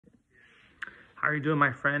How are you doing,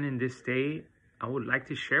 my friend? In this day, I would like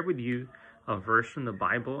to share with you a verse from the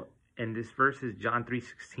Bible, and this verse is John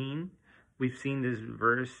 3:16. We've seen this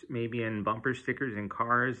verse maybe in bumper stickers in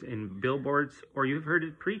cars, in billboards, or you've heard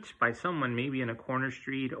it preached by someone maybe in a corner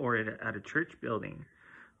street or at a church building.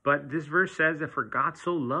 But this verse says that for God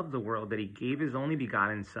so loved the world that he gave his only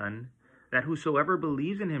begotten Son, that whosoever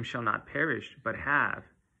believes in him shall not perish, but have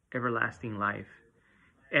everlasting life.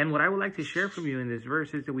 And what I would like to share from you in this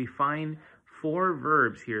verse is that we find four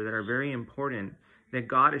verbs here that are very important, that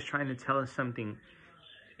God is trying to tell us something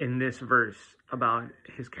in this verse about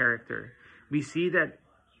his character. We see that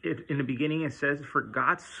in the beginning it says, for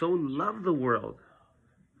God so loved the world.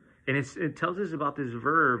 And it tells us about this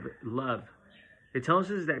verb, love. It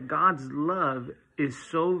tells us that God's love is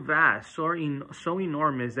so vast, so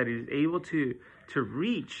enormous, that it is able to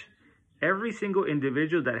reach every single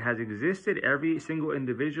individual that has existed, every single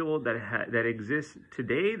individual that exists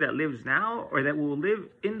today, that lives now, or that will live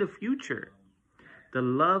in the future. The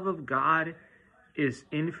love of God is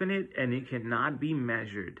infinite and it cannot be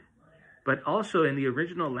measured. But also in the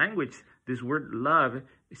original language, this word love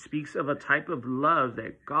speaks of a type of love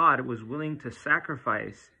that God was willing to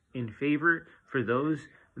sacrifice in favor for those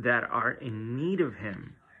that are in need of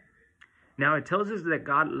him. Now, it tells us that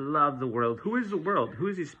God loved the world. Who is the world? Who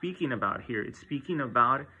is he speaking about here? It's speaking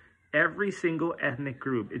about every single ethnic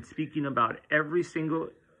group. It's speaking about every single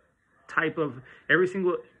type of, every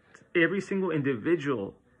single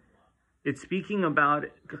individual. It's speaking about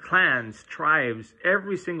clans, tribes,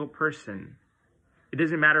 every single person. It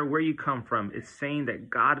doesn't matter where you come from. It's saying that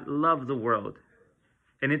God loved the world.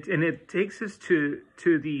 And it takes us to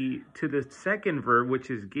the second verb, which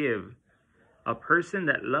is give. A person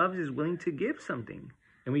that loves is willing to give something.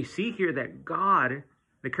 And we see here that God,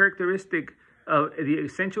 the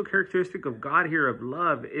essential characteristic of God here of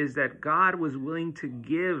love is that God was willing to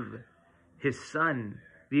give his Son.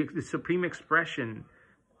 The supreme expression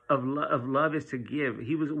of love is to give.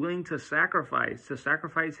 He was willing to sacrifice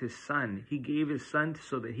his Son. He gave his Son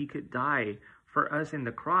so that he could die for us in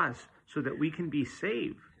the cross, so that we can be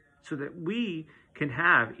saved, so that we can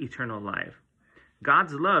have eternal life.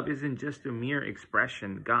 God's love isn't just a mere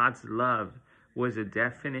expression. God's love was a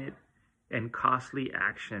definite and costly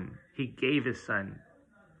action. He gave his Son.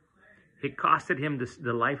 It costed him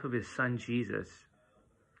the life of his Son, Jesus.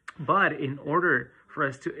 But in order for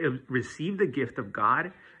us to receive the gift of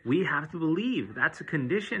God, we have to believe. That's a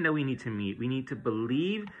condition that we need to meet. We need to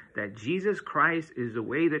believe that Jesus Christ is the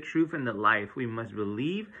way, the truth, and the life. We must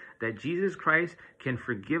believe that Jesus Christ can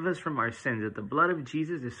forgive us from our sins, that the blood of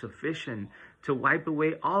Jesus is sufficient to wipe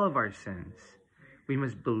away all of our sins. We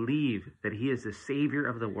must believe that he is the Savior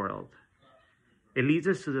of the world. It leads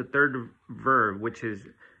us to the third verb, which is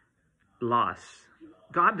loss.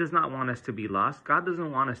 God does not want us to be lost. God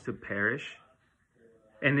doesn't want us to perish.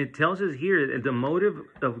 And it tells us here that the motive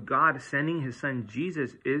of God sending his Son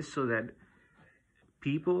Jesus is so that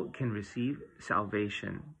people can receive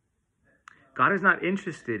salvation. God is not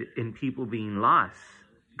interested in people being lost.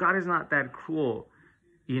 God is not that cruel,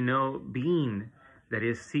 being that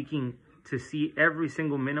is seeking to see every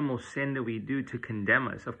single minimal sin that we do to condemn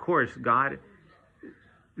us. Of course, God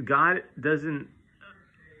doesn't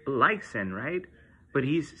like sin, right? But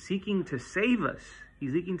he's seeking to save us.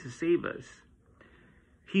 He's seeking to save us.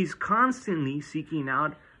 He's constantly seeking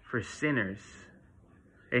out for sinners,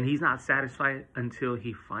 and he's not satisfied until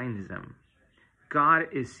he finds them. God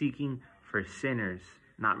is seeking for sinners,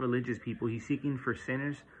 not religious people. He's seeking for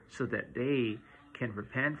sinners so that they can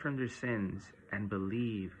repent from their sins and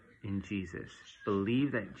believe in Jesus.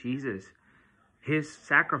 Believe that Jesus, his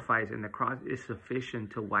sacrifice in the cross is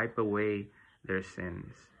sufficient to wipe away their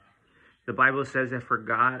sins. The Bible says that for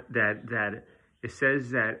God, that it says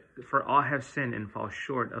that for all have sinned and fall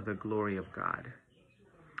short of the glory of God.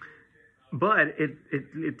 But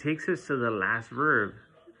it takes us to the last verb,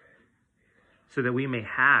 so that we may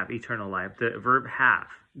have eternal life. The verb have.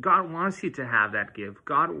 God wants you to have that gift.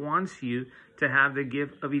 God wants you to have the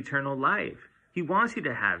gift of eternal life. He wants you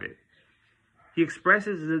to have it. It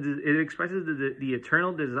expresses the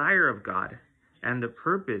eternal desire of God and the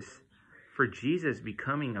purpose for Jesus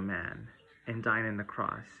becoming a man and dying on the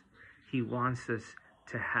cross. He wants us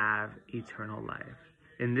to have eternal life.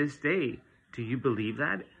 In this day, do you believe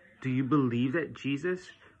that? Do you believe that Jesus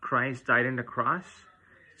Christ died on the cross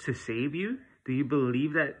to save you? Do you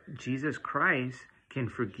believe that Jesus Christ can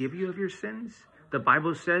forgive you of your sins? The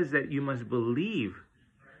Bible says that you must believe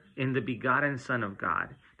in the begotten Son of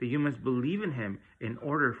God, that you must believe in him in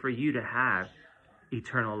order for you to have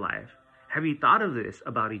eternal life. Have you thought of this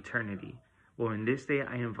about eternity? Well, in this day,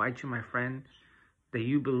 I invite you, my friend, that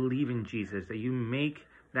you believe in Jesus, that you make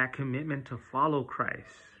that commitment to follow Christ.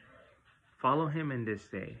 Follow him in this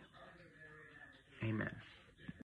day. Amen.